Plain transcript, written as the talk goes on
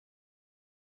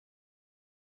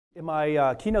In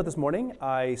my keynote this morning,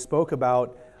 I spoke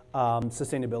about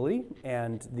sustainability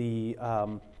and the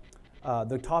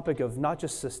topic of not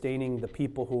just sustaining the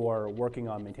people who are working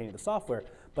on maintaining the software,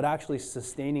 but actually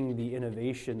sustaining the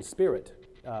innovation spirit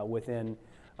within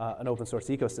an open source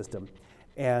ecosystem.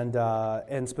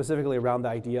 And specifically around the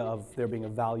idea of there being a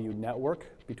value network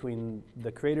between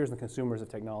the creators and consumers of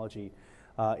technology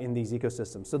in these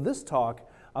ecosystems. So this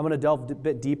talk, I'm going to delve a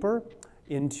bit deeper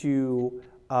into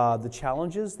the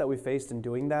challenges that we faced in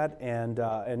doing that, and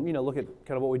look at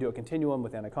kind of what we do at Continuum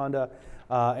with Anaconda,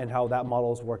 and how that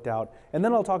model has worked out. And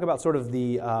then I'll talk about sort of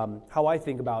the how I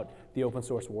think about the open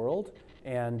source world,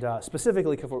 and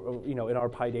specifically in our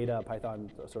PyData,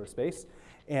 Python sort of space,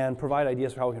 and provide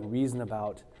ideas for how we can reason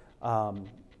about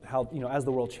how, as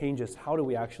the world changes, how do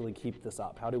we actually keep this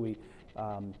up? How do we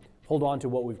hold on to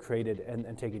what we've created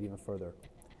and take it even further?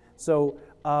 So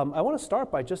I want to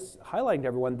start by just highlighting to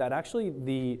everyone that actually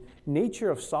the nature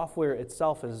of software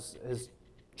itself is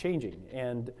changing.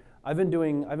 And I've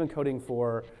been coding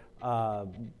for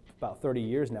about 30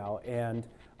 years now, and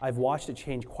I've watched it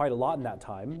change quite a lot in that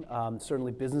time.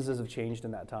 Certainly businesses have changed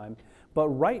in that time. But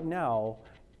right now,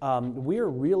 we're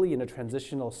really in a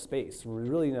transitional space. We're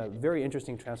really in a very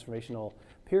interesting transformational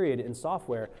period in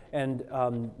software, and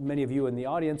many of you in the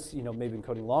audience, maybe been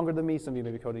coding longer than me. Some of you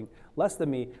may be coding less than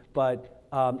me, but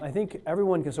I think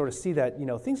everyone can sort of see that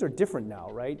things are different now,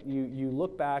 right? You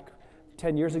look back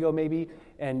 10 years ago maybe,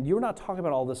 and you were not talking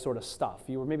about all this sort of stuff.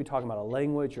 You were maybe talking about a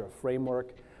language or a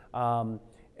framework,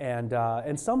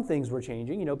 and some things were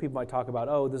changing. People might talk about,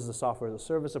 oh, this is a software as a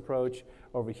service approach.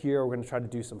 Over here, we're going to try to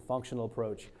do some functional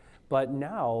approach. But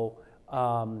now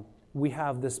we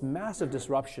have this massive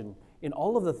disruption in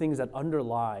all of the things that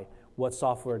underlie what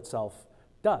software itself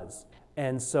does.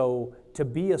 And so to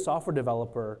be a software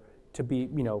developer, to be,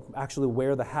 actually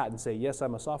wear the hat and say, yes,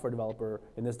 I'm a software developer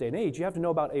in this day and age, you have to know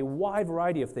about a wide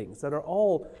variety of things that are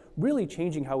all really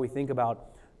changing how we think about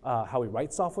how we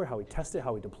write software, how we test it,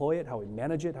 how we deploy it, how we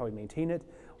manage it, how we maintain it.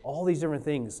 All these different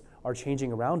things are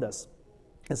changing around us.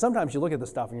 And sometimes you look at this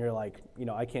stuff and you're like,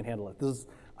 I can't handle it.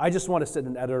 I just want to sit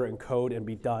in an editor and code and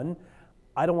be done.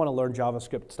 I don't want to learn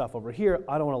JavaScript stuff over here.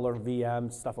 I don't want to learn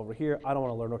VM stuff over here. I don't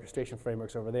want to learn orchestration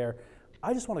frameworks over there.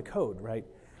 I just want to code, right?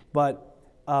 But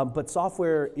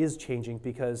software is changing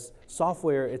because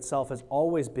software itself has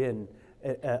always been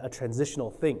a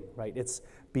transitional thing, right? It's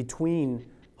between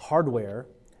hardware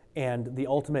and the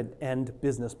ultimate end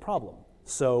business problem.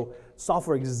 So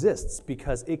software exists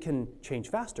because it can change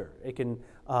faster. It can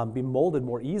be molded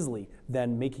more easily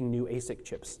than making new ASIC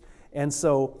chips. And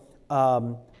so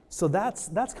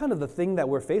that's kind of the thing that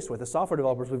we're faced with. As software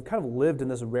developers, we've kind of lived in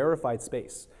this rarefied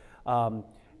space.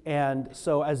 And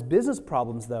so as business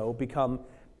problems, though, become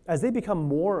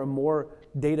more and more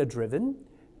data-driven,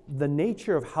 the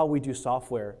nature of how we do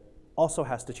software also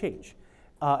has to change.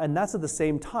 And that's at the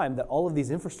same time that all of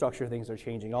these infrastructure things are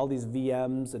changing. All these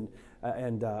VMs and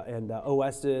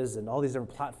OSs and all these different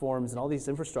platforms and all these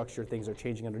infrastructure things are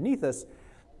changing underneath us.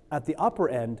 At the upper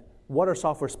end, what our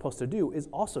software is supposed to do is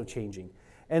also changing.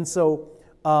 And so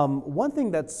one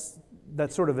thing that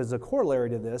sort of is a corollary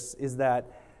to this is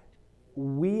that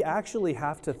we actually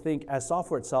have to think, as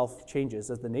software itself changes,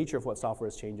 as the nature of what software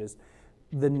is changes,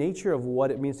 the nature of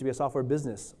what it means to be a software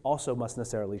business also must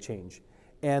necessarily change.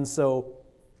 And so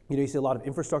you see a lot of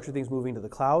infrastructure things moving to the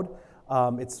cloud.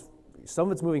 Some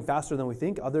of it's moving faster than we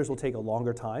think. Others will take a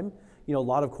longer time. A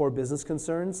lot of core business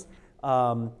concerns,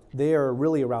 they are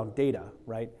really around data,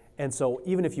 right? And so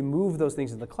even if you move those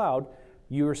things to the cloud,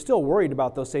 you're still worried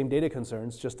about those same data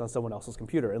concerns just on someone else's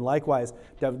computer. And likewise,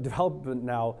 development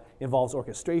now involves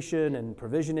orchestration and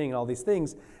provisioning and all these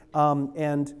things.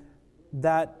 And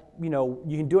that,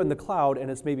 you can do it in the cloud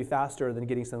and it's maybe faster than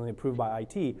getting something approved by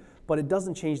IT, but it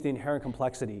doesn't change the inherent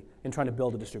complexity in trying to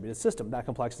build a distributed system. That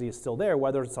complexity is still there,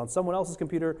 whether it's on someone else's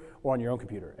computer or on your own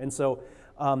computer. And so,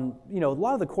 a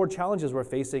lot of the core challenges we're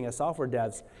facing as software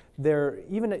devs,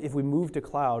 even if we move to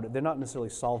cloud, they're not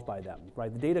necessarily solved by them,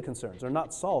 right? The data concerns are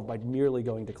not solved by merely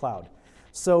going to cloud.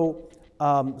 So,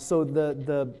 all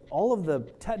of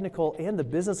the technical and the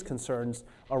business concerns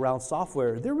around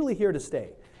software, they're really here to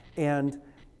stay. And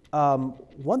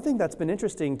one thing that's been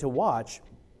interesting to watch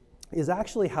is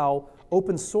actually how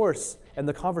open source and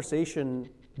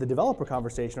the developer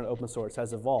conversation on open source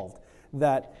has evolved.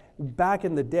 That back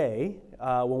in the day,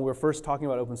 when we were first talking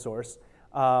about open source,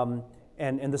 and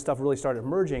this stuff really started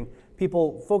emerging,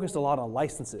 people focused a lot on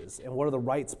licenses and what are the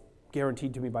rights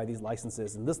guaranteed to me by these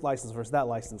licenses, and this license versus that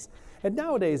license. And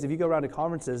nowadays, if you go around to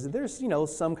conferences, there's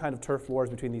some kind of turf wars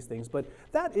between these things, but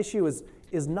that issue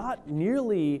is not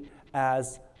nearly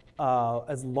as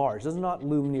as large, does not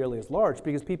loom nearly as large,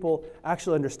 because people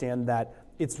actually understand that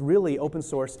it's really, open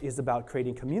source is about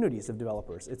creating communities of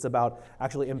developers. It's about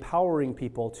actually empowering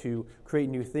people to create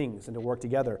new things and to work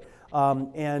together.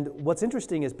 And what's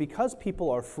interesting is because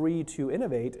people are free to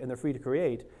innovate and they're free to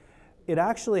create, it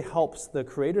actually helps the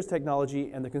creators'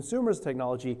 technology and the consumers'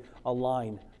 technology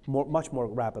align much more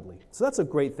rapidly. So that's a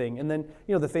great thing. And then,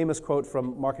 the famous quote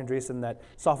from Mark Andreessen that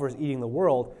software is eating the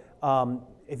world.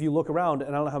 If you look around,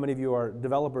 and I don't know how many of you are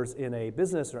developers in a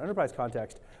business or enterprise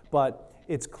context, but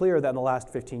it's clear that in the last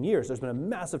 15 years, there's been a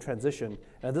massive transition.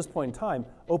 And at this point in time,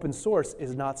 open source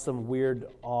is not some weird,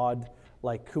 odd,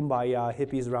 like kumbaya,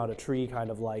 hippies around a tree kind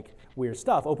of like weird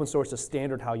stuff. Open source is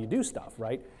standard how you do stuff,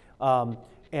 right?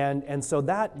 And so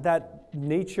that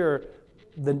nature,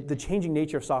 the changing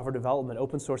nature of software development,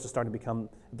 open source is starting to become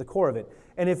the core of it.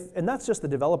 And that's just the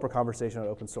developer conversation on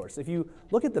open source. If you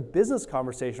look at the business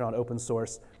conversation on open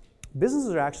source,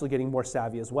 businesses are actually getting more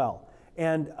savvy as well.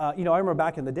 And I remember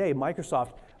back in the day,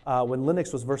 Microsoft, when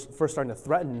Linux was first starting to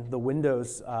threaten the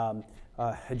Windows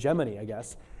hegemony, I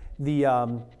guess, the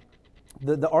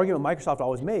argument Microsoft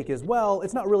always make is, well,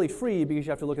 it's not really free because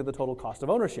you have to look at the total cost of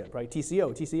ownership, right?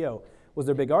 TCO was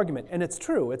their big argument. And it's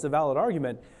true, it's a valid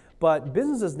argument. But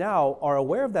businesses now are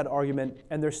aware of that argument,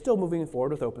 and they're still moving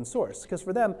forward with open source. Because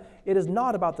for them, it is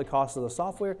not about the cost of the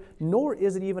software, nor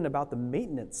is it even about the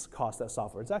maintenance cost of that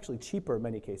software. It's actually cheaper in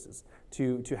many cases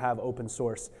to have open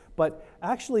source. But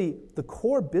actually, the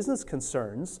core business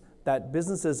concerns that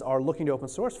businesses are looking to open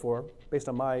source for, based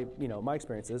on my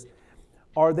experiences,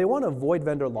 are they want to avoid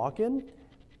vendor lock-in,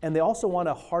 and they also want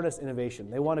to harness innovation.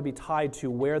 They want to be tied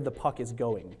to where the puck is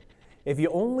going. If you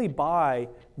only buy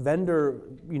vendor,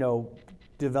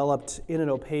 developed in an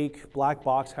opaque black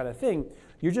box kind of thing,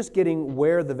 you're just getting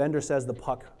where the vendor says the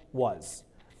puck was.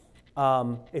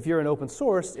 If you're in open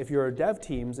source, if your dev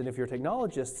teams and if your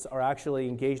technologists are actually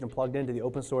engaged and plugged into the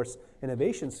open source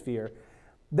innovation sphere,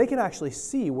 they can actually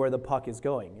see where the puck is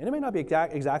going. And it may not be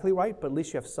exactly right, but at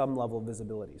least you have some level of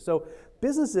visibility. So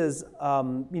businesses,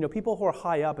 people who are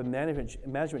high up in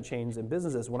management chains and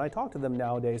businesses, when I talk to them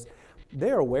nowadays,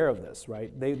 they're aware of this,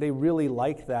 right? They really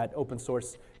like that open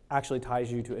source actually ties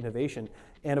you to innovation.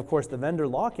 And of course, the vendor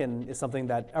lock-in is something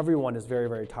that everyone is very,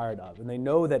 very tired of. And they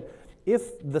know that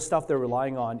if the stuff they're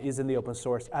relying on is in the open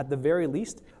source, at the very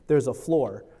least, there's a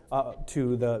floor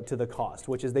to the cost,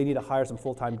 which is they need to hire some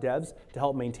full-time devs to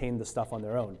help maintain the stuff on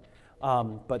their own.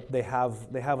 But they have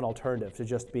an alternative to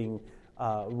just being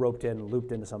looped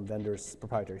into some vendor's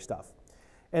proprietary stuff.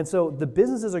 And so the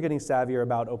businesses are getting savvier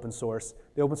about open source.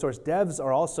 The open source devs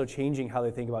are also changing how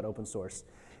they think about open source.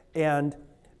 And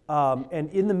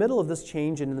in the middle of this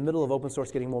change and in the middle of open source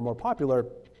getting more and more popular,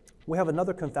 we have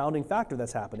another confounding factor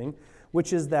that's happening,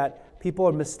 which is that people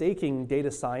are mistaking data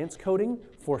science coding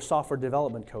for software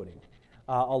development coding.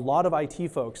 A lot of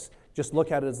IT folks just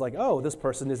look at it as like, oh, this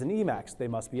person is an Emacs, they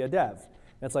must be a dev.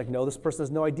 And it's like, no, this person has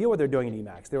no idea what they're doing in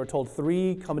Emacs. They were told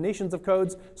 3 combinations of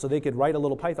codes so they could write a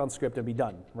little Python script and be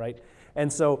done, right?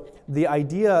 And so the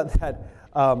idea that,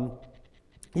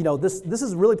 this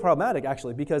is really problematic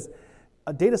actually, because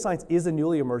data science is a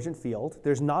newly emergent field.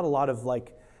 There's not a lot of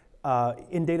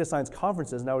in data science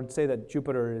conferences, and I would say that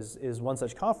Jupyter is one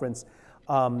such conference,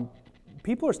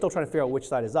 people are still trying to figure out which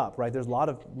side is up, right? There's a lot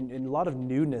of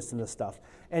newness in this stuff.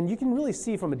 And you can really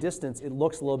see from a distance, it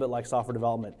looks a little bit like software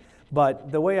development.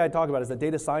 But the way I talk about it is that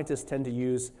data scientists tend to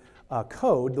use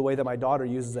code the way that my daughter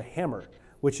uses a hammer,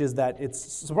 which is that it's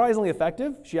surprisingly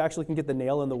effective. She actually can get the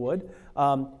nail in the wood.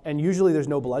 And usually there's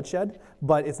no bloodshed,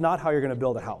 but it's not how you're going to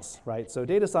build a house, right? So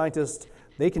data scientists,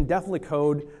 they can definitely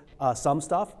code some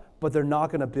stuff, but they're not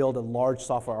going to build a large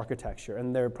software architecture,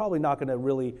 and they're probably not going to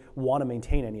really want to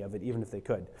maintain any of it, even if they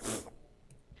could.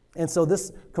 And so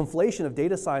this conflation of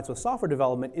data science with software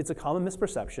development, it's a common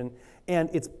misperception, and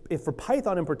for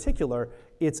Python in particular,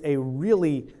 it's a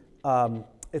really,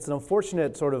 it's an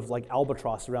unfortunate sort of like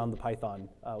albatross around the Python,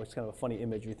 which is kind of a funny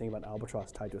image if you think about an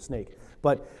albatross tied to a snake.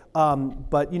 But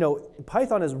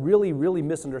Python is really, really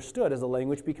misunderstood as a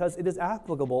language because it is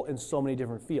applicable in so many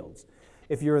different fields.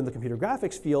 If you're in the computer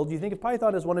graphics field, you think of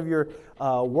Python as one of your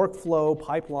workflow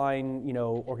pipeline,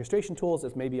 orchestration tools.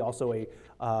 It's maybe also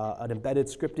an embedded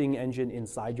scripting engine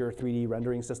inside your 3D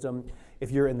rendering system.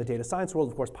 If you're in the data science world,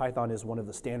 of course, Python is one of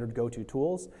the standard go-to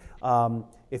tools.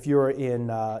 If you're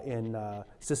in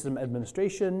system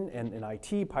administration and in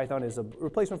IT, Python is a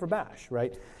replacement for Bash,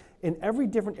 right? In every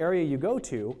different area you go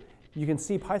to, you can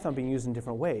see Python being used in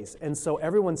different ways. And so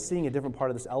everyone's seeing a different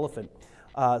part of this elephant.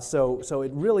 So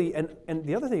it really, and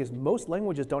the other thing is most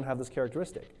languages don't have this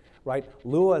characteristic, right?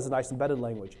 Lua is a nice embedded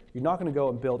language. You're not going to go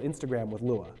and build Instagram with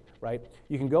Lua, right?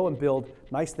 You can go and build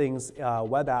nice things,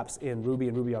 web apps in Ruby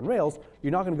and Ruby on Rails.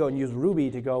 You're not going to go and use Ruby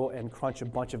to go and crunch a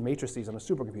bunch of matrices on a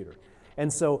supercomputer.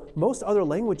 And so most other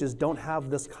languages don't have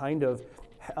this kind of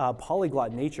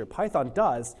polyglot nature. Python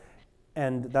does,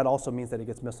 and that also means that it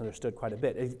gets misunderstood quite a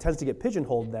bit. It tends to get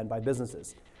pigeonholed then by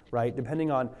businesses, right?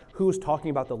 Depending on who's talking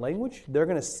about the language, they're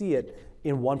going to see it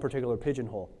in one particular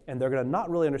pigeonhole, and they're going to not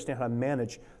really understand how to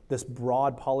manage this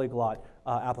broad polyglot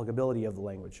applicability of the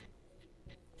language.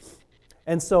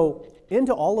 And so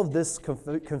into all of this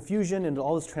confusion, into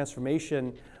all this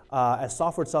transformation, as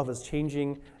software itself is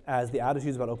changing, as the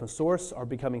attitudes about open source are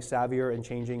becoming savvier and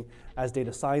changing, as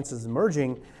data science is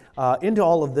emerging, into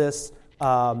all of this,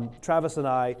 Travis and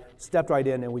I stepped right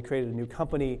in and we created a new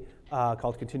company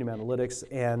called Continuum Analytics,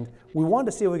 and we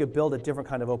wanted to see if we could build a different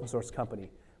kind of open source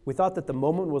company. We thought that the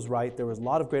moment was right. There was a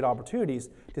lot of great opportunities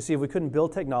to see if we couldn't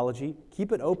build technology,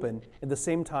 keep it open, at the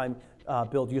same time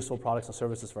build useful products and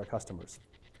services for our customers.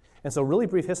 And so really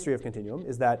brief history of Continuum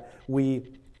is that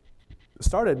we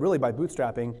started really by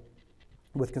bootstrapping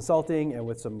with consulting and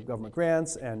with some government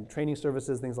grants and training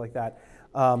services, things like that.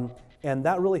 And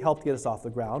that really helped get us off the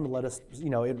ground and let us,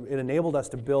 it enabled us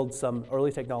to build some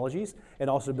early technologies and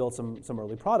also to build some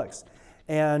early products.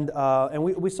 And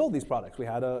we sold these products. We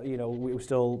had we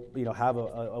still have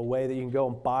a way that you can go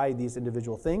and buy these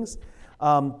individual things.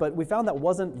 But we found that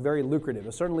wasn't very lucrative.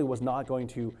 It certainly was not going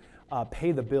to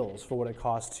pay the bills for what it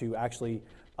costs to actually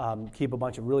keep a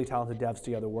bunch of really talented devs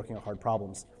together working on hard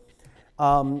problems.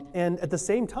 And at the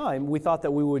same time, we thought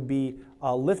that we would be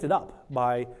lifted up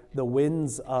by the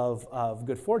winds of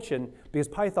good fortune, because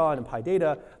Python and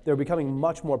PyData, they're becoming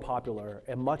much more popular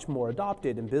and much more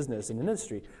adopted in business and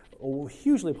industry.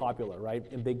 Hugely popular, right,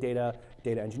 in big data,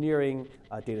 data engineering,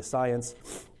 data science.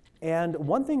 And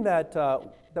one thing that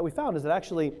we found is that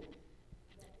actually,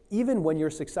 even when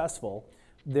you're successful,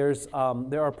 there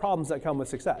are problems that come with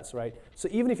success, right? So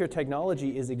even if your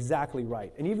technology is exactly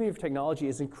right, and even if your technology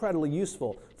is incredibly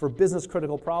useful for business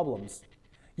critical problems,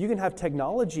 you can have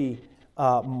technology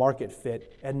market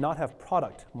fit and not have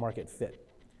product market fit.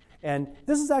 And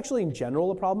this is actually in general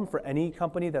a problem for any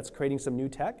company that's creating some new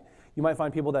tech. You might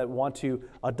find people that want to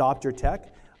adopt your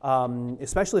tech,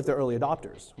 especially if they're early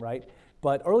adopters, right?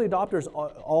 But early adopters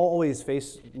always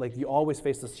face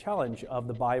this challenge of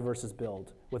the buy versus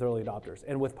build with early adopters.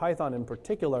 And with Python in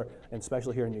particular, and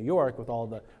especially here in New York with all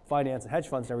the finance and hedge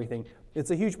funds and everything,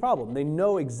 it's a huge problem. They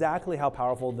know exactly how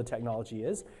powerful the technology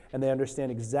is, and they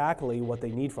understand exactly what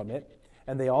they need from it.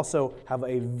 And they also have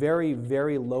a very,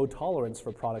 very low tolerance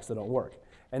for products that don't work.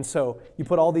 And so you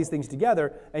put all these things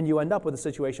together and you end up with a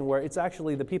situation where it's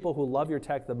actually the people who love your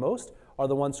tech the most are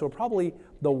the ones who are probably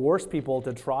the worst people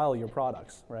to trial your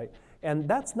products, right? And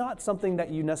that's not something that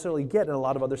you necessarily get in a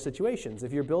lot of other situations.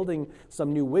 If you're building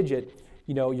some new widget,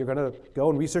 you're going to go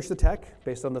and research the tech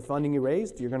based on the funding you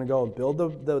raised. You're going to go and build the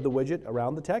widget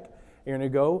around the tech. You're going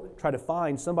to go try to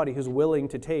find somebody who's willing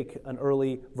to take an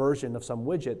early version of some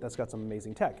widget that's got some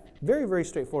amazing tech. Very, very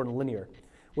straightforward and linear.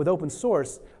 With open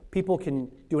source, people can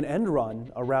do an end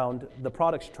run around the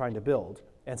products you're trying to build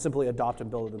and simply adopt and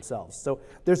build it themselves. So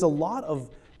there's a lot of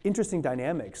interesting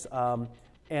dynamics,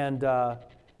 and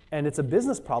it's a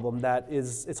business problem that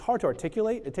it's hard to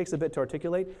articulate. It takes a bit to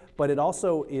articulate, but it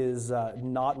also is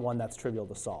not one that's trivial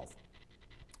to solve.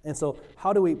 And so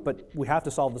but we have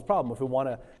to solve this problem if we want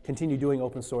to continue doing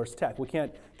open source tech. We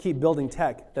can't keep building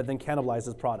tech that then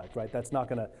cannibalizes product, right? That's not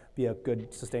going to be a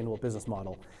good sustainable business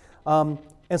model.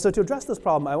 And so to address this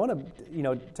problem, I want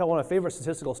to tell one of my favorite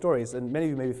statistical stories, and many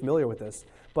of you may be familiar with this,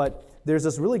 but there's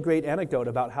this really great anecdote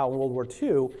about how in World War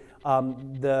II,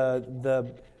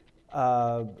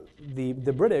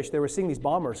 the British, they were seeing these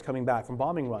bombers coming back from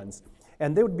bombing runs,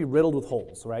 and they would be riddled with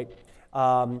holes, right?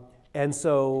 And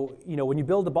so, when you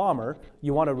build a bomber,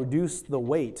 you want to reduce the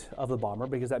weight of the bomber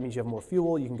because that means you have more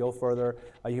fuel, you can go further,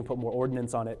 you can put more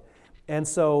ordnance on it. And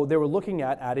so they were looking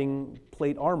at adding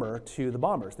plate armor to the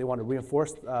bombers. They wanted to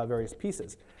reinforce various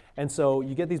pieces. And so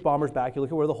you get these bombers back, you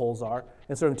look at where the holes are,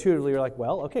 and sort of intuitively you're like,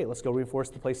 well, okay, let's go reinforce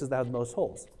the places that have the most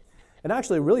holes. And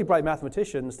actually a really bright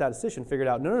mathematician, statistician figured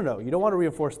out, no, you don't want to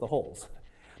reinforce the holes.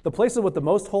 The places with the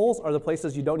most holes are the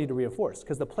places you don't need to reinforce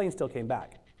because the plane still came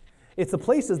back. It's the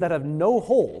places that have no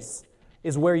holes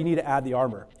is where you need to add the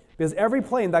armor, because every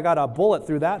plane that got a bullet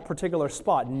through that particular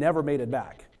spot never made it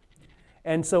back.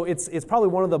 And so it's probably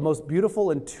one of the most beautiful,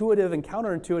 intuitive, and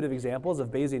counterintuitive examples of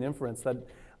Bayesian inference that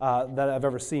I've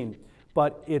ever seen.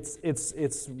 But it's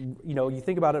you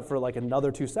think about it for like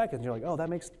another 2 seconds, you're like, oh, that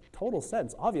makes total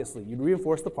sense. Obviously, you'd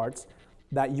reinforce the parts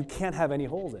that you can't have any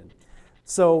holes in.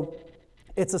 So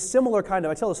it's a similar kind of,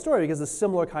 I tell the story because it's a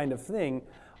similar kind of thing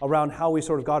around how we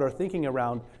sort of got our thinking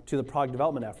around to the product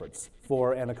development efforts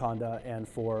for Anaconda and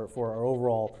for our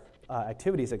overall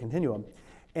activities at Continuum.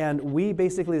 And we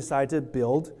basically decided to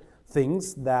build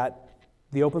things that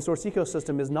the open source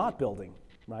ecosystem is not building,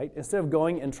 right? Instead of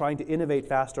going and trying to innovate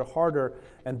faster, harder,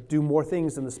 and do more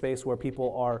things in the space where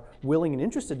people are willing and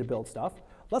interested to build stuff,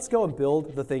 let's go and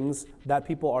build the things that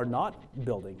people are not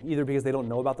building, either because they don't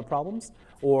know about the problems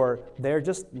or they're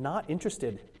just not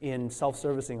interested in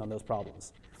self-servicing on those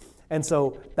problems. And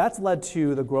so that's led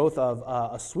to the growth of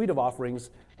a suite of offerings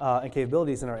and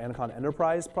capabilities in our Anaconda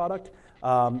Enterprise product.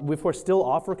 We, of course, still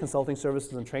offer consulting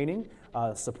services and training,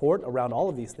 support around all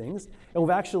of these things. And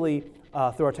we've actually,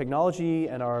 through our technology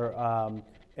and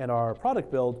our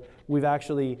product build, we've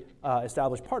actually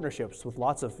established partnerships with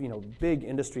lots of big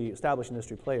established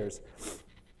industry players.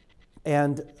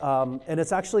 And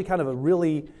it's actually kind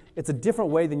of it's a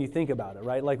different way than you think about it,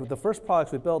 right? Like with the first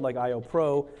products we built, like IO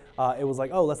Pro, it was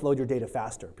like, oh, let's load your data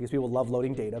faster, because people love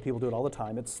loading data. People do it all the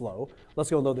time. It's slow. Let's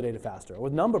go and load the data faster.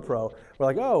 With Number Pro, we're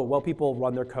like, oh, well, people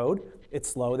run their code. It's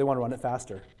slow. They want to run it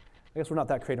faster. I guess we're not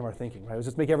that creative in our thinking, right? Let's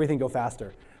just make everything go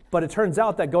faster. But it turns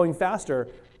out that going faster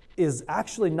is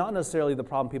actually not necessarily the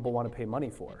problem people want to pay money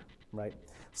for, right?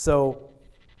 So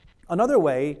another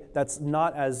way that's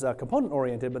not as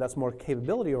component-oriented, but that's more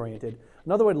capability-oriented,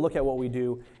 another way to look at what we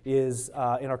do is, in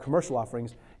our commercial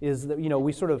offerings, is that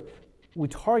we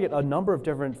target a number of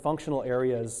different functional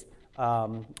areas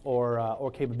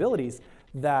or capabilities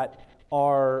that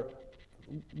are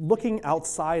looking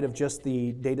outside of just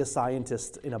the data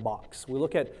scientist in a box. We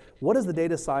look at what does the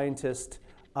data scientist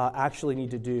actually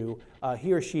need to do.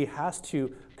 He or she has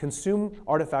to consume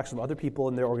artifacts from other people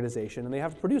in their organization, and they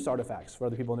have to produce artifacts for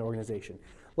other people in their organization.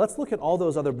 Let's look at all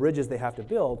those other bridges they have to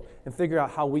build and figure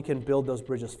out how we can build those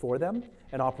bridges for them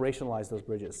and operationalize those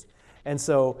bridges. And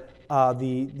so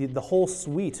the whole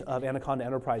suite of Anaconda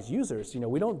Enterprise users,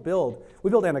 we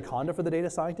build Anaconda for the data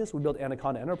scientist, we build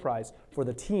Anaconda Enterprise for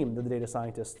the team that the data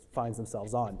scientist finds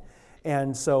themselves on.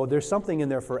 And so there's something in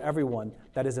there for everyone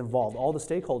that is involved, all the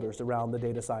stakeholders around the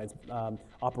data science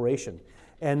operation.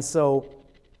 And so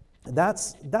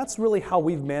that's really how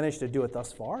we've managed to do it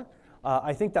thus far.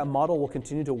 I think that model will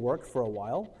continue to work for a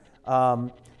while.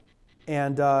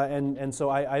 And so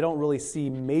I don't really see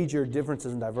major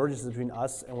differences and divergences between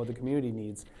us and what the community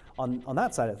needs on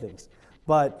that side of things.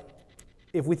 But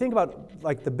if we think about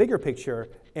like the bigger picture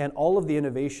and all of the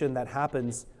innovation that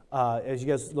happens as you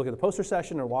guys look at the poster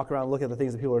session or walk around and look at the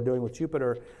things that people are doing with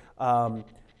Jupyter,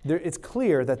 it's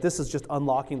clear that this is just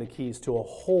unlocking the keys to a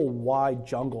whole wide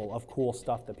jungle of cool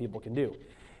stuff that people can do.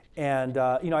 And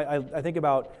I think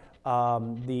about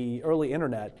the early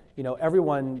internet.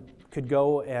 Everyone could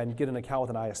go and get an account with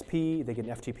an ISP. They get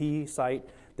an FTP site.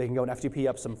 They can go and FTP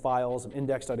up some files, some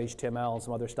index.html, and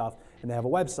some other stuff, and they have a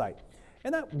website.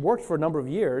 And that worked for a number of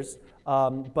years,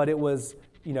 but it was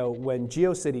when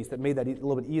GeoCities that made that a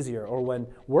little bit easier, or when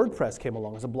WordPress came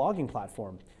along as a blogging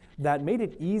platform that made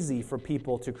it easy for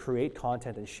people to create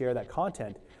content and share that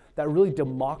content, that really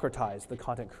democratized the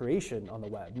content creation on the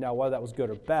web. Now, whether that was good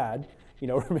or bad,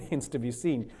 remains to be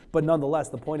seen. But nonetheless,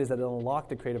 the point is that it unlocked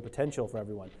the creative potential for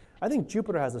everyone. I think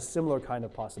Jupyter has a similar kind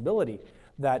of possibility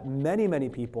that many, many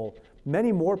people,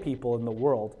 many more people in the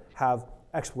world have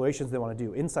explorations they want to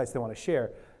do, insights they want to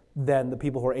share, than the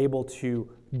people who are able to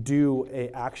do an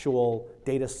actual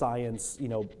data science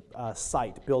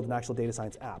site, build an actual data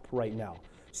science app right now.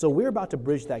 So we're about to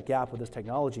bridge that gap with this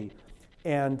technology.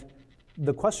 And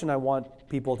the question I want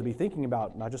people to be thinking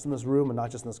about, not just in this room and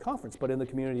not just in this conference, but in the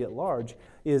community at large,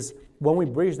 is when we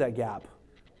bridge that gap,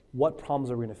 what problems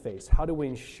are we going to face? How do we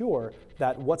ensure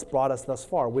that what's brought us thus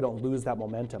far, we don't lose that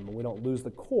momentum and we don't lose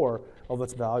the core of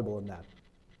what's valuable in that?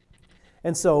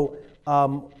 And so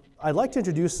I'd like to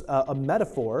introduce a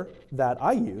metaphor that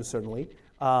I use, certainly,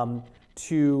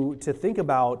 to think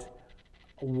about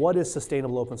what is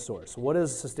sustainable open source?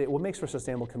 What makes for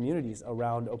sustainable communities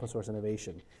around open source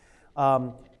innovation?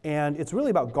 And it's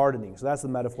really about gardening, so that's the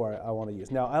metaphor I want to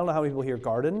use. Now, I don't know how many people here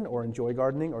garden or enjoy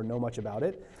gardening or know much about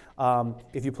it.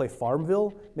 If you play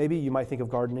Farmville, maybe you might think of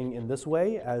gardening in this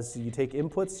way: as you take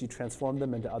inputs, you transform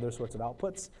them into other sorts of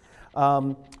outputs.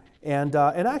 And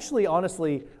actually,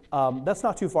 honestly, that's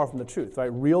not too far from the truth,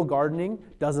 right? Real gardening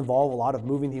does involve a lot of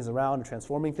moving things around and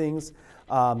transforming things,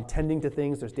 tending to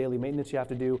things. There's daily maintenance you have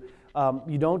to do.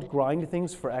 You don't grind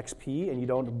things for XP, and you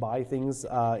don't buy things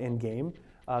in game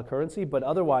currency, but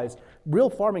otherwise, real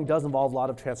farming does involve a lot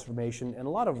of transformation and a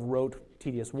lot of rote,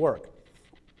 tedious work.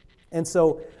 And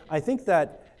so I think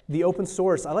that the open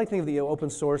source, I like to think of the open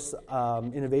source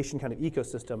innovation kind of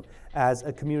ecosystem as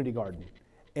a community garden,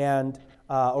 and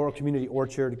or a community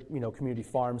orchard, community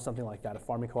farm, something like that, a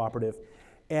farming cooperative.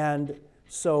 And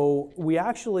so we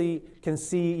actually can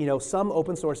see, some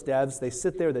open source devs, they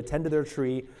sit there, they tend to their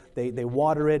tree, they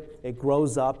water it, it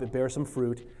grows up, it bears some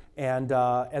fruit, and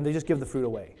they just give the fruit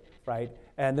away, right?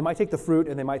 And they might take the fruit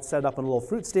and they might set it up in a little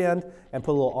fruit stand and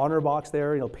put a little honor box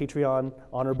there, Patreon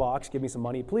honor box, give me some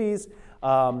money, please.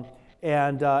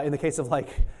 And in the case of like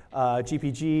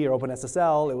GPG or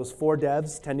OpenSSL, it was 4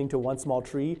 devs tending to one small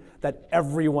tree that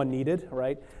everyone needed,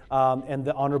 right? And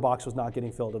the honor box was not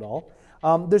getting filled at all.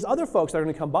 There's other folks that are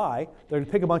going to come by, they're going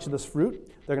to pick a bunch of this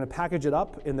fruit, they're going to package it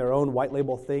up in their own white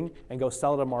label thing and go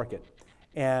sell it on market.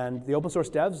 And the open source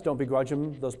devs don't begrudge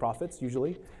them those profits,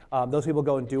 usually. Those people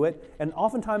go and do it. And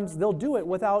oftentimes they'll do it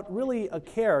without really a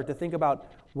care to think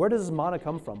about, where does this mana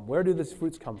come from? Where do these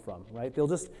fruits come from, right?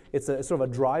 It's sort of a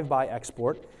drive-by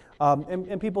export.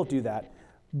 And people do that.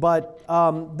 But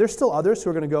there's still others who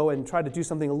are going to go and try to do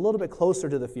something a little bit closer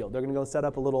to the field. They're going to go set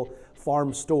up a little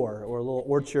farm store or a little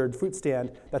orchard fruit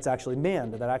stand that's actually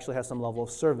manned, that actually has some level of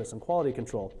service and quality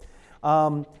control.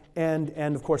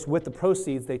 And of course, with the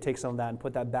proceeds, they take some of that and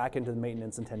put that back into the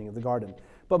maintenance and tending of the garden.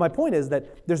 But my point is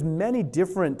that there's many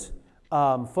different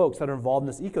folks that are involved in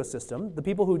this ecosystem. The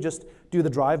people who just do the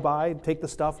drive-by, take the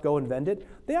stuff, go and vend it,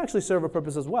 they actually serve a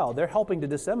purpose as well. They're helping to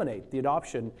disseminate the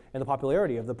adoption and the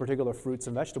popularity of the particular fruits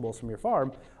and vegetables from your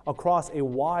farm across a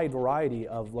wide variety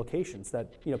of locations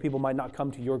that people might not come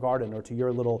to your garden or to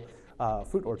your little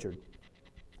fruit orchard.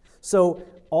 So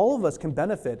all of us can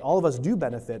benefit, all of us do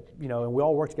benefit, and we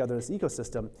all work together in this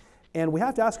ecosystem. And we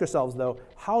have to ask ourselves, though,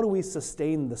 how do we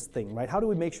sustain this thing, right? How do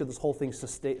we make sure this whole thing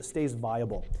stays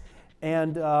viable?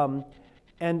 And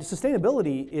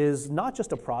sustainability is not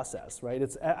just a process, right?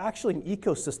 It's actually an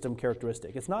ecosystem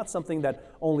characteristic. It's not something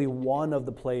that only one of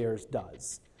the players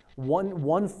does.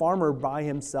 One farmer by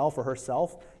himself or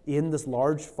herself in this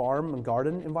large farm and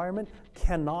garden environment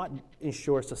cannot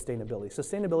ensure sustainability.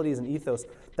 Sustainability is an ethos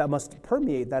that must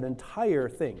permeate that entire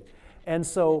thing. And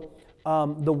so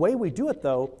the way we do it,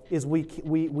 though, is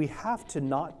we have to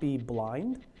not be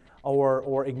blind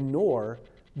or ignore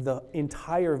the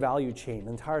entire value chain,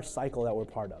 the entire cycle that we're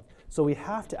part of. So we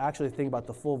have to actually think about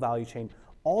the full value chain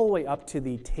all the way up to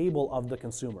the table of the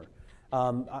consumer.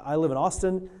 I live in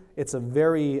Austin. It's a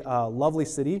very lovely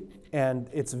city, and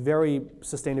it's very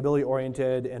sustainability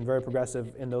oriented and very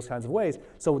progressive in those kinds of ways.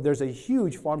 So there's a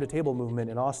huge farm-to-table movement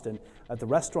in Austin at the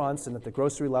restaurants and at the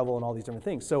grocery level and all these different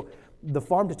things. So the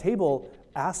farm-to-table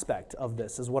aspect of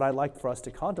this is what I like for us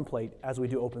to contemplate as we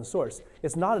do open source.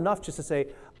 It's not enough just to say,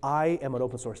 I am an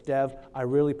open source dev. I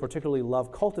really particularly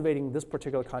love cultivating this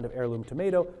particular kind of heirloom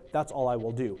tomato. That's all I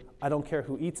will do. I don't care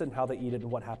who eats it and how they eat it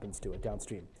and what happens to it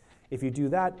downstream. If you do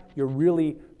that, you're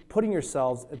really putting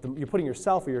yourself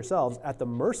or yourselves at the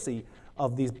mercy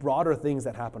of these broader things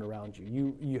that happen around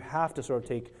you. You have to sort of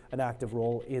take an active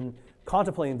role in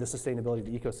contemplating the sustainability of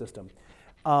the ecosystem.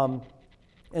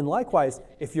 And likewise,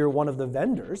 if you're one of the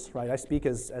vendors, right? I speak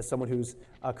as someone who's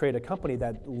created a company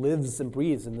that lives and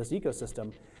breathes in this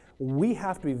ecosystem. We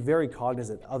have to be very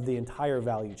cognizant of the entire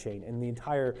value chain and the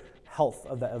entire health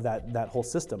of that whole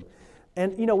system.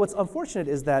 And what's unfortunate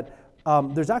is that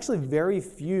there's actually very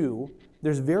few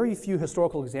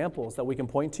historical examples that we can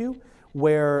point to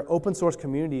where open source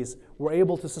communities were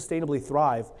able to sustainably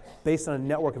thrive based on a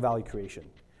network of value creation.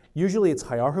 Usually it's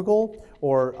hierarchical,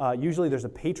 or usually there's a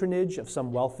patronage of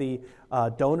some wealthy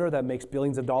donor that makes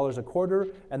billions of dollars a quarter,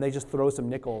 and they just throw some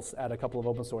nickels at a couple of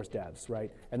open source devs,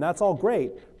 right? And that's all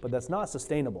great, but that's not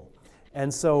sustainable.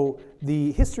 And so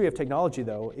the history of technology,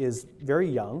 though, is very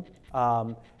young.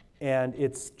 And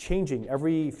it's changing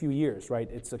every few years, right?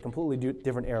 It's a completely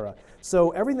different era. So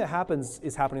everything that happens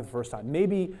is happening for the first time.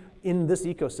 Maybe in this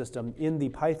ecosystem, in the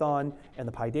Python and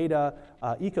the PyData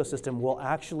ecosystem, we'll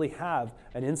actually have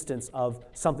an instance of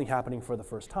something happening for the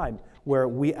first time, where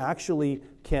we actually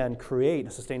can create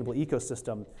a sustainable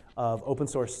ecosystem of open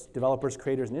source developers,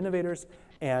 creators, and innovators,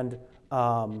 and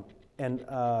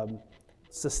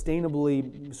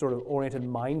sustainably sort of oriented,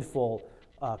 mindful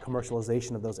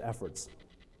commercialization of those efforts.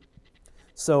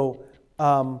 So,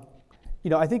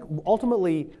 I think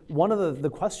ultimately one of the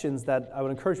questions that I would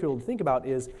encourage people to think about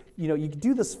is, you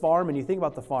do this farm and you think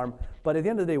about the farm, but at the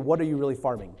end of the day, what are you really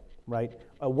farming, right?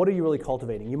 What are you really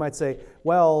cultivating? You might say,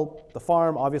 well, the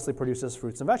farm obviously produces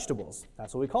fruits and vegetables.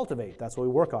 That's what we cultivate. That's what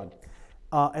we work on.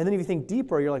 And then if you think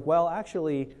deeper, you're like, well,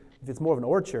 actually, if it's more of an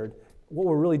orchard, what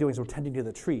we're really doing is we're tending to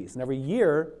the trees. And every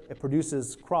year, it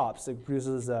produces crops. It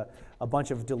produces a bunch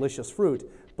of delicious fruit.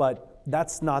 But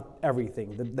that's not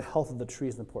everything. The health of the tree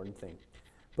is an important thing.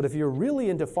 But if you're really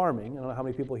into farming, I don't know how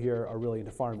many people here are really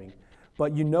into farming,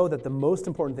 but you know that the most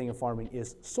important thing in farming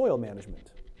is soil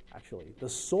management, actually. The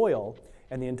soil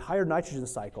and the entire nitrogen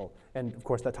cycle, and of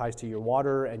course that ties to your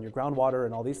water and your groundwater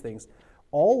and all these things,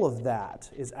 all of that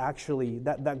is actually,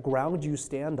 that ground you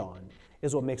stand on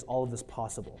is what makes all of this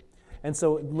possible. And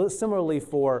so similarly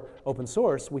for open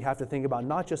source, we have to think about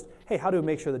not just, hey, how do we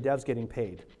make sure the dev's getting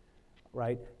paid,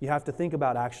 right? You have to think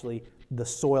about actually the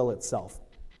soil itself.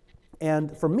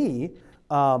 And for me,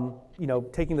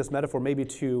 taking this metaphor maybe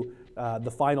to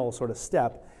the final sort of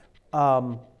step,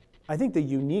 I think the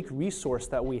unique resource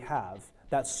that we have,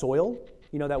 that soil,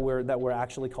 that we're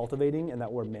actually cultivating and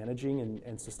that we're managing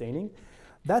and sustaining,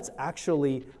 that's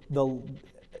actually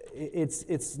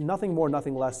it's nothing more,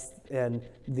 nothing less than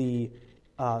the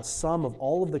sum of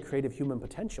all of the creative human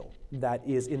potential that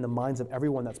is in the minds of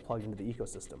everyone that's plugged into the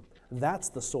ecosystem. That's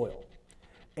the soil.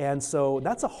 And so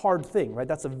that's a hard thing, right?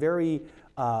 That's a very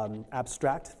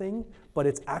abstract thing, but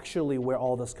it's actually where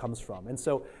all this comes from. And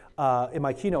so in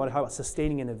my keynote, I talk about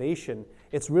sustaining innovation.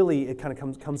 It kind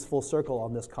of comes full circle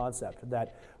on this concept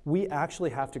that we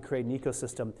actually have to create an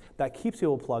ecosystem that keeps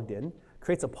people plugged in,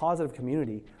 creates a positive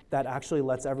community that actually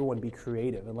lets everyone be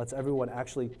creative and lets everyone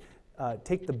actually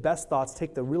take the best thoughts,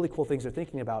 take the really cool things they're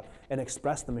thinking about, and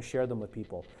express them and share them with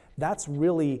people. That's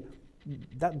really,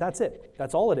 that's it.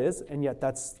 That's all it is, and yet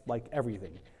that's like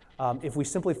everything. If we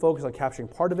simply focus on capturing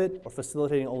part of it or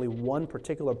facilitating only one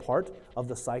particular part of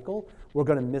the cycle, we're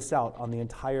going to miss out on the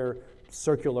entire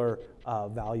circular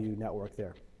value network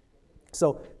there.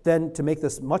 So then to make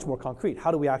this much more concrete,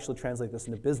 how do we actually translate this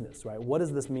into business, right? What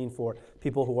does this mean for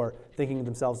people who are thinking of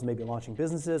themselves as maybe launching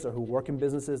businesses or who work in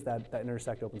businesses that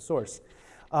intersect open source?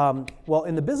 Well,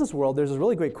 in the business world, there's a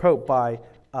really great quote by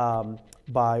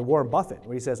Warren Buffett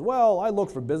where he says, well, I look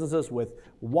for businesses with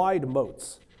wide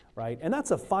moats, right? And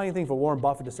that's a fine thing for Warren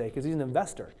Buffett to say because he's an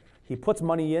investor. He puts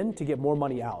money in to get more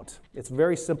money out. It's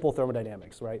very simple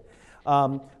thermodynamics, right?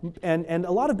 And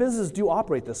a lot of businesses do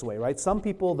operate this way, right? Some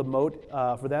people, the moat,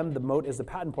 for them, the moat is the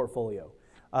patent portfolio.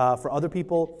 For other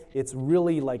people, it's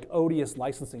really like odious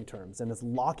licensing terms, and it's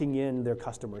locking in their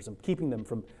customers and keeping them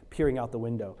from peering out the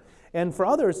window. And for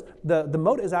others, the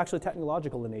moat is actually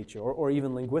technological in nature or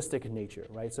even linguistic in nature,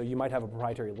 right? So you might have a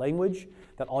proprietary language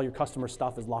that all your customer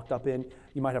stuff is locked up in.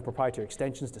 You might have proprietary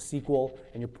extensions to SQL,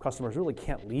 and your customers really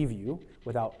can't leave you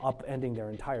without upending their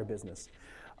entire business.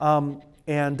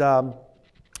 And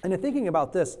in thinking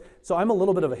about this, so I'm a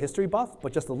little bit of a history buff,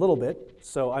 but just a little bit.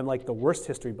 So I'm like the worst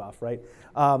history buff, right?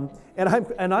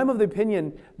 And I'm of the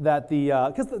opinion that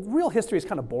because the real history is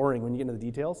kind of boring when you get into the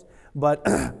details, but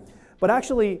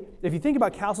actually, if you think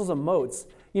about castles and moats,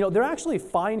 they're actually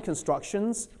fine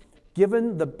constructions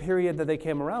given the period that they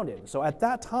came around in. So at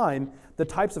that time, the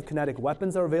types of kinetic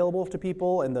weapons that are available to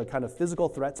people and the kind of physical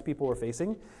threats people were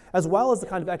facing, as well as the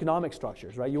kind of economic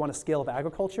structures, right? You want to scale up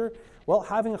agriculture? Well,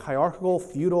 having a hierarchical,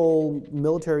 feudal,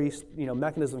 military,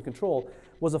 mechanism of control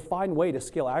was a fine way to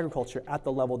scale agriculture at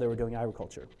the level they were doing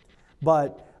agriculture.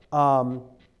 But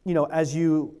as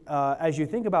you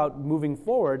think about moving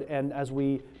forward, and as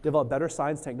we develop better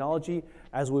science technology,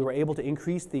 as we were able to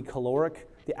increase the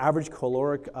average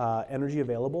caloric energy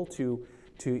available to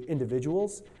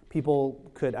individuals,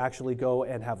 people could actually go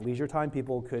and have leisure time.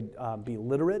 People could be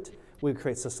literate. We could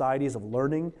create societies of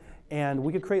learning, and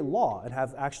we could create law and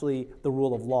have actually the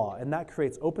rule of law. And that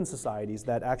creates open societies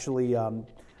that actually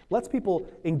lets people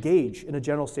engage in a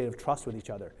general state of trust with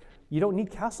each other. You don't need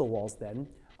castle walls then.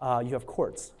 You have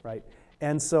courts, right?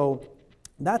 And so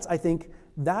that's, I think,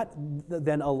 that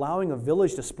then allowing a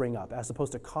village to spring up as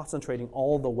opposed to concentrating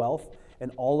all the wealth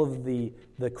and all of the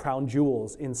crown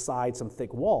jewels inside some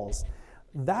thick walls,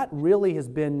 that really has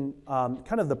been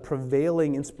kind of the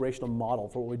prevailing inspirational model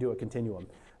for what we do at Continuum.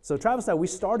 So Travis and I, we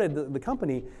started the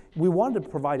company, we wanted to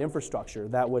provide infrastructure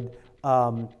that would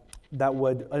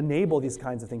enable these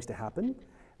kinds of things to happen.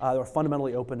 That were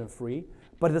fundamentally open and free.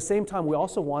 But at the same time, we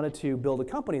also wanted to build a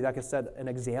company that could set an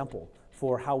example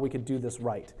for how we could do this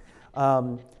right.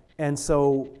 And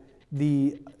so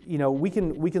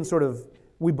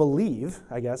we believe,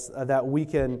 I guess, that we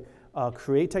can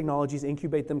create technologies,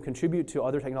 incubate them, contribute to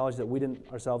other technologies that we didn't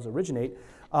ourselves originate,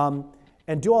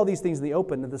 and do all these things in the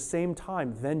open, at the same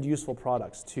time vend useful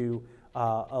products to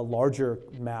a larger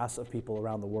mass of people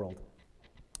around the world.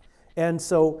 And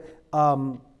so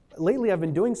lately I've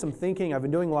been doing some thinking, I've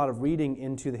been doing a lot of reading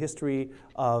into the history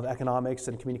of economics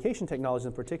and communication technologies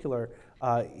in particular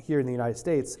here in the United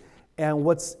States. And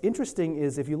what's interesting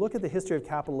is if you look at the history of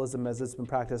capitalism as it's been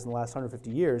practiced in the last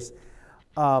 150 years,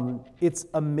 it's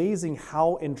amazing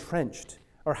how entrenched,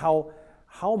 or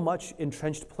how much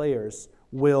entrenched players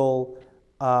will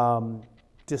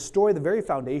destroy the very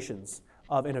foundations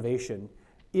of innovation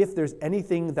if there's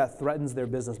anything that threatens their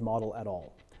business model at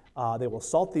all. They will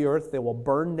salt the earth. They will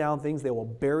burn down things. They will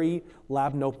bury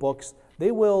lab notebooks.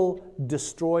 They will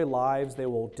destroy lives. They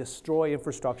will destroy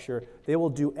infrastructure. They will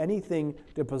do anything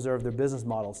to preserve their business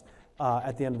models.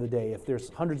 At the end of the day, if there's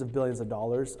hundreds of billions of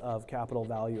dollars of capital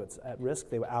value at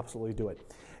risk, they will absolutely do it.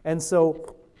 And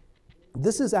so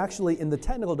this is actually, in the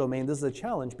technical domain, this is a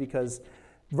challenge because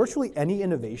virtually any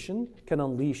innovation can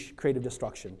unleash creative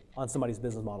destruction on somebody's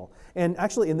business model. And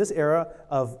actually, in this era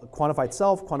of quantified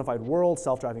self, quantified world,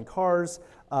 self-driving cars,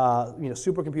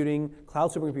 supercomputing,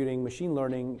 cloud supercomputing, machine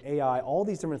learning, AI, all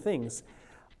these different things,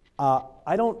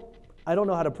 I don't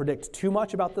know how to predict too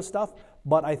much about this stuff,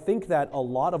 but I think that a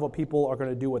lot of what people are going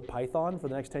to do with Python for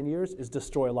the next 10 years is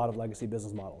destroy a lot of legacy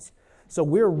business models. So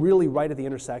we're really right at the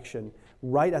intersection,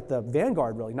 right at the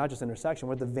vanguard, really, not just intersection,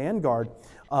 we're at the vanguard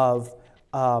of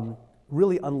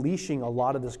really unleashing a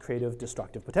lot of this creative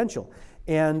destructive potential.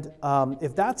 And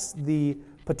if that's the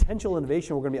potential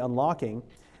innovation we're going to be unlocking,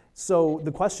 so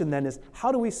the question then is,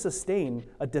 how do we sustain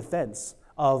a defense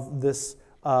of this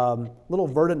little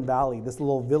verdant valley, this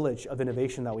little village of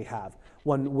innovation that we have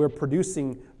when we're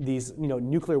producing these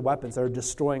nuclear weapons that are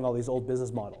destroying all these old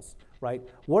business models, right?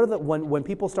 What are when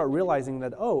people start realizing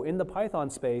that, oh, in the Python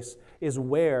space is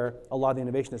where a lot of the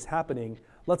innovation is happening,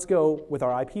 let's go with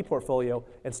our IP portfolio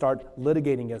and start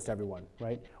litigating against everyone,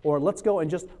 right? Or let's go and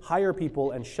just hire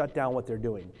people and shut down what they're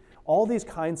doing. All these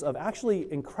kinds of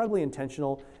actually incredibly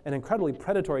intentional and incredibly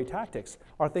predatory tactics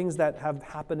are things that have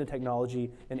happened in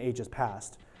technology in ages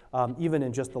past, even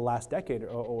in just the last decade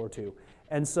or two.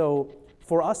 And so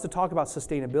for us to talk about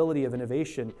sustainability of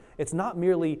innovation, it's not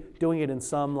merely doing it in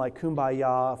some like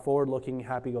kumbaya, forward-looking,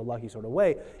 happy-go-lucky sort of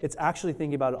way. It's actually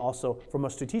thinking about it also from a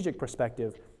strategic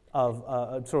perspective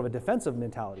of sort of a defensive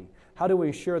mentality. How do we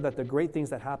ensure that the great things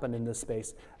that happen in this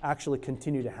space actually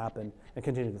continue to happen and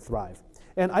continue to thrive?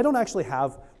 And I don't actually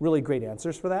have really great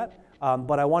answers for that,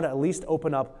 but I want to at least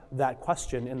open up that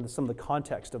question in some of the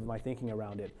context of my thinking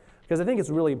around it. Because I think it's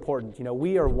really important.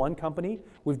 We are one company.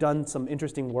 We've done some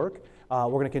interesting work. We're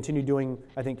going to continue doing,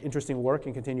 I think, interesting work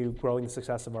and continue growing the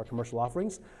success of our commercial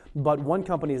offerings. But one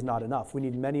company is not enough. We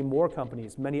need many more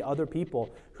companies, many other people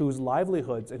whose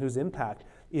livelihoods and whose impact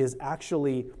is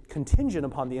actually contingent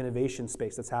upon the innovation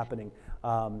space that's happening,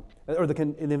 or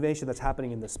the innovation that's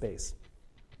happening in this space.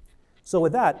 So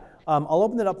with that, I'll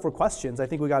open it up for questions. I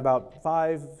think we got about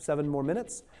 5-7 more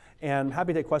minutes. And I'm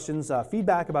happy to take questions,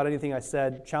 feedback about anything I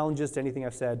said, challenges to anything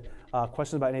I've said,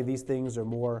 questions about any of these things or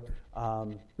more.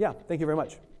 Yeah, thank you very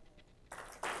much.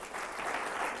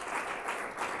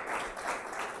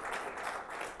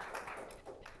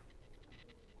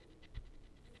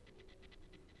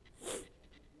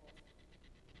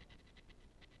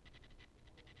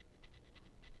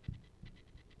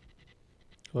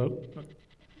 Hello?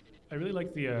 I really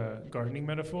like the gardening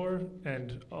metaphor,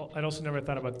 and I'd also never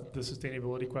thought about the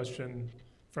sustainability question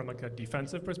from like a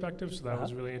defensive perspective, so that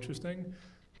was really interesting.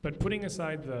 But putting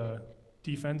aside the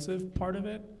defensive part of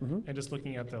it, and just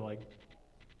looking at the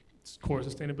core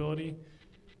sustainability,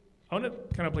 I want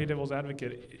to kind of play devil's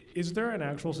advocate. Is there an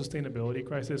actual sustainability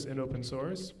crisis in open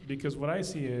source? Because what I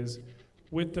see is,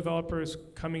 with developers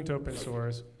coming to open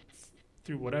source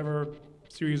through whatever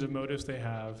series of motives they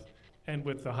have, and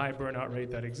with the high burnout rate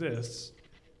that exists,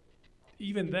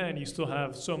 even then you still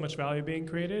have so much value being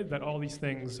created that all these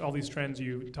things, all these trends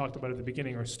you talked about at the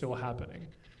beginning are still happening.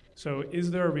 So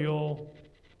is there a real,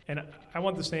 and I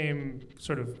want the same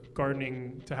sort of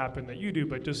gardening to happen that you do,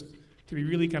 but just to be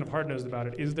really kind of hard-nosed about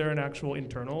it, is there an actual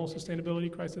internal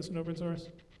sustainability crisis in open source?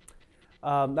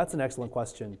 That's an excellent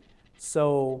question.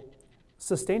 So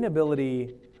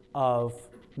sustainability of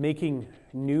making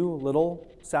new little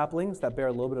saplings that bear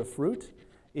a little bit of fruit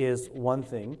is one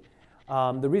thing.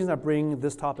 The reason I bring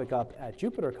this topic up at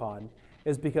JupyterCon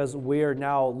is because we're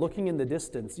now looking in the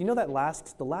distance. You know that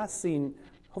the last scene,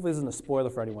 hopefully this isn't a spoiler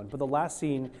for anyone, but the last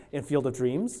scene in Field of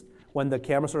Dreams, when the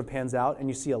camera sort of pans out and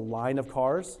you see a line of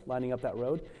cars lining up that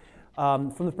road.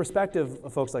 From the perspective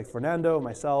of folks like Fernando,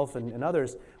 myself, and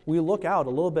others, we look out a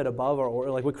little bit above or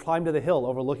like we climb to the hill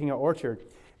overlooking our orchard,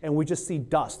 and we just see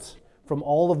dust from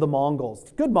all of the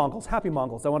Mongols, good Mongols, happy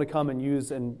Mongols that want to come and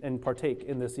use and partake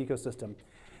in this ecosystem.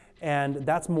 And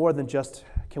that's more than just,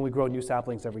 can we grow new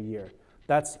saplings every year?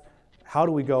 That's how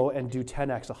do we go and do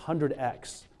 10x,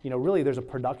 100x? Really there's a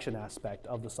production aspect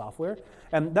of the software.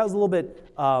 And that was a little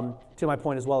bit to my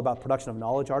point as well about production of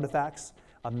knowledge artifacts,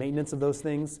 maintenance of those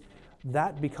things.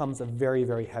 That becomes a very,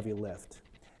 very heavy lift.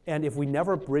 And if we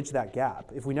never bridge that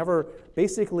gap, if we never,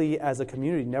 basically as a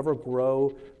community, never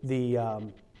grow the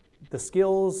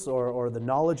skills or the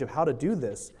knowledge of how to do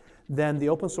this, then the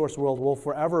open source world will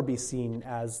forever be seen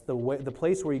as the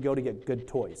place where you go to get good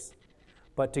toys.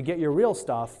 But to get your real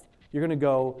stuff, you're going to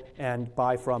go and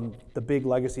buy from the big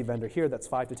legacy vendor here that's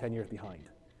 5 to 10 years behind.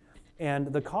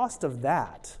 And the cost of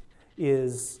that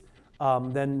is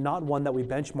then not one that we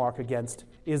benchmark against,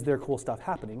 is there cool stuff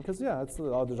happening? Because yeah,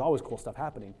 there's always cool stuff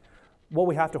happening. What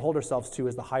we have to hold ourselves to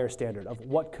is the higher standard of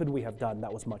what could we have done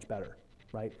that was much better,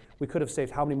 right? We could have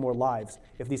saved how many more lives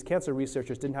if these cancer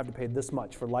researchers didn't have to pay this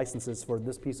much for licenses for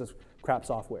this piece of crap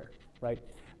software, right?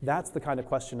 That's the kind of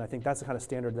question, I think that's the kind of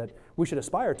standard that we should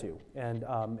aspire to and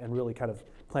really kind of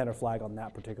plant our flag on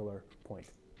that particular point.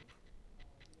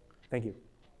 Thank you.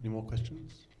 Any more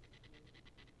questions?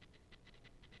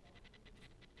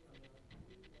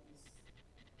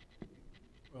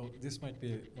 Well, this might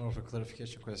be more of a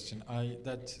clarification question.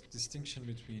 That distinction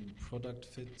between product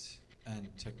fit and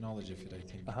technology fit, I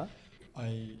think.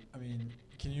 I mean,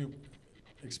 can you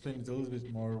explain it a little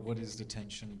bit more? What is the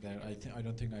tension there? I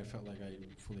don't think I felt like I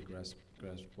fully grasped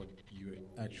what you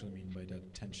actually mean by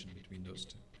that tension between those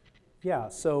two. Yeah,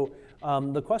 so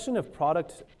the question of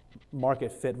product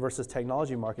market fit versus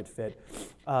technology market fit,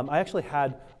 I actually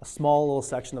had a small little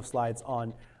section of slides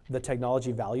on the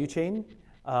technology value chain,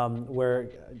 where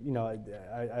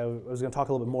I was going to talk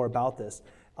a little bit more about this.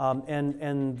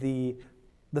 And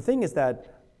the thing is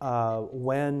that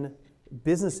when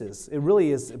businesses, it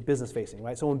really is business facing,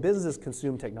 right? So when businesses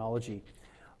consume technology,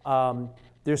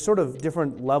 there's sort of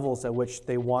different levels at which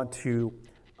they want to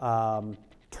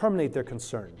terminate their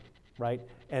concern, right?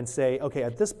 And say, okay,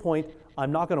 at this point,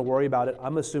 I'm not going to worry about it.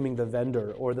 I'm assuming the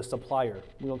vendor or the supplier,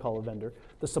 we don't call it a vendor,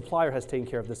 the supplier has taken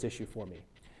care of this issue for me.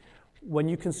 When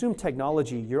you consume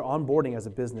technology, you're onboarding as a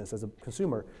business, as a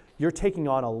consumer, you're taking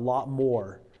on a lot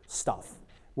more stuff.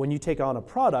 When you take on a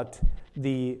product,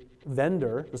 the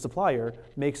vendor, the supplier,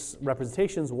 makes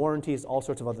representations, warranties, all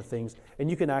sorts of other things, and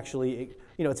you can actually,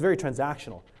 it's very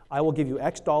transactional. I will give you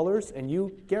X dollars, and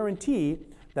you guarantee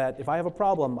that if I have a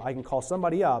problem, I can call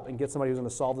somebody up and get somebody who's going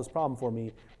to solve this problem for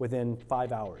me within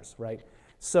 5 hours, right?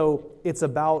 So it's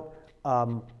about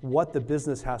what the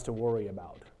business has to worry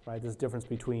about, right? There's a difference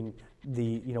between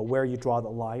the, where you draw the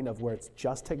line of where it's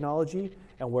just technology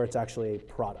and where it's actually a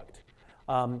product.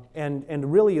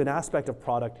 And really an aspect of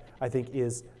product, I think,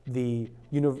 is the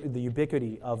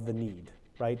ubiquity of the need,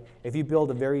 right? If you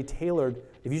build a very tailored,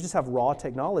 if you just have raw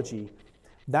technology,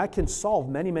 that can solve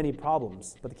many, many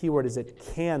problems. But the key word is it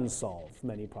can solve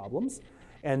many problems.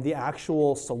 And the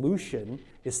actual solution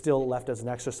is still left as an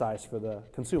exercise for the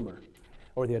consumer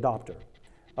or the adopter.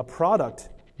 A product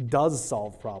does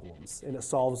solve problems, and it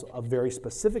solves a very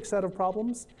specific set of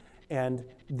problems. And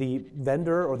the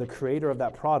vendor or the creator of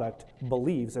that product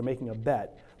believes, they're making a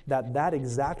bet, that that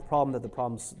exact problem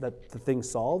that the thing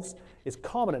solves is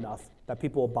common enough that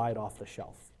people will buy it off the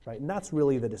shelf, right? And that's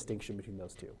really the distinction between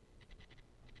those two.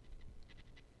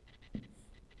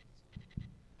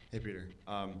 Hey, Peter.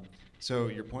 So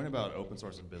your point about open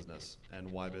source in business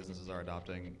and why businesses are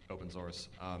adopting open source,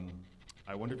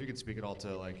 I wonder if you could speak at all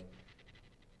to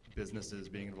businesses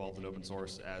being involved in open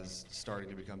source as starting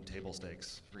to become table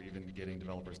stakes for even getting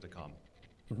developers to come,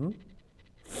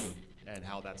 and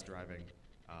how that's driving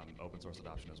open source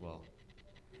adoption as well.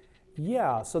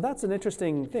 Yeah, so that's an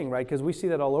interesting thing, right? Because we see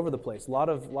that all over the place. A lot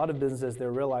of businesses,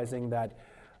 they're realizing that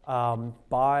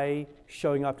by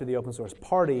showing up to the open source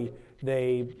party,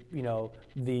 they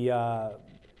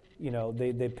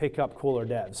pick up cooler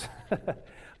devs,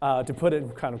 to put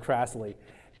it kind of crassly,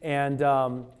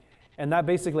 and that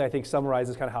basically, I think,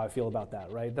 summarizes kind of how I feel about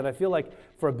that, right? That I feel like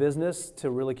for a business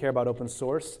to really care about open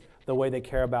source, the way they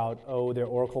care about, their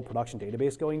Oracle production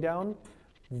database going down,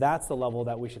 that's the level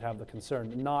that we should have the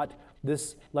concern. Not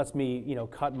this lets me,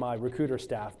 cut my recruiter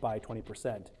staff by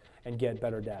 20% and get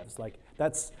better devs. Like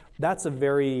that's a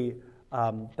very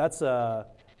that's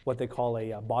what they call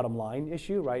a bottom line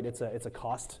issue, right? It's a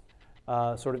cost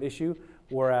sort of issue.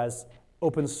 Whereas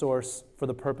open source, for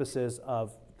the purposes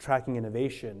of tracking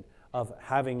innovation, of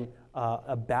having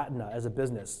a BATNA as a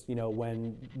business,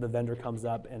 when the vendor comes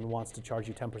up and wants to charge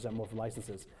you 10% more for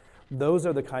licenses, those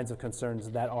are the kinds of concerns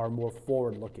that are more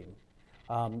forward-looking.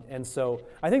 And so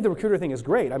I think the recruiter thing is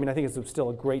great. I mean, I think it's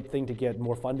still a great thing to get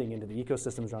more funding into the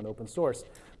ecosystems around open source,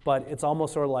 but it's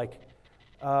almost sort of like,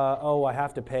 I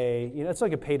have to pay. It's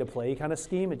like a pay-to-play kind of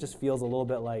scheme. It just feels a little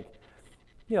bit like,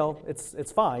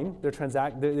 it's fine.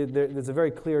 There's a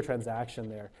very clear transaction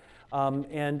there.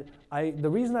 And the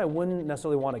reason I wouldn't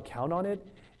necessarily want to count on it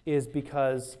is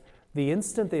because the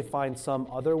instant they find some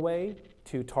other way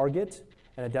to target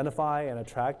and identify and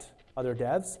attract other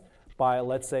devs by,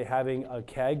 let's say, having a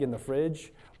keg in the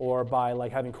fridge or by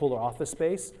having cooler office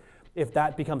space, If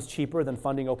that becomes cheaper than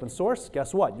funding open source,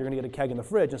 guess what? You're going to get a keg in the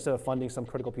fridge instead of funding some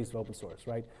critical piece of open source,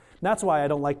 right? And that's why I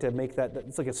don't like to make that,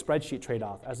 it's like a spreadsheet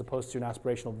trade-off as opposed to an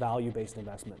aspirational value-based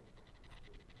investment.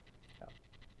 Yeah.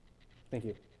 Thank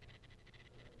you.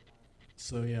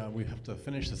 So yeah, we have to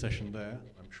finish the session there.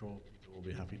 I'm sure people will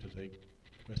be happy to take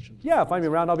questions. Yeah, find me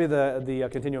around. I'll be the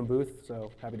Continuum booth,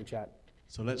 so happy to chat.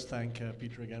 So let's thank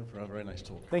Peter again for a very nice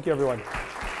talk. Thank you, everyone.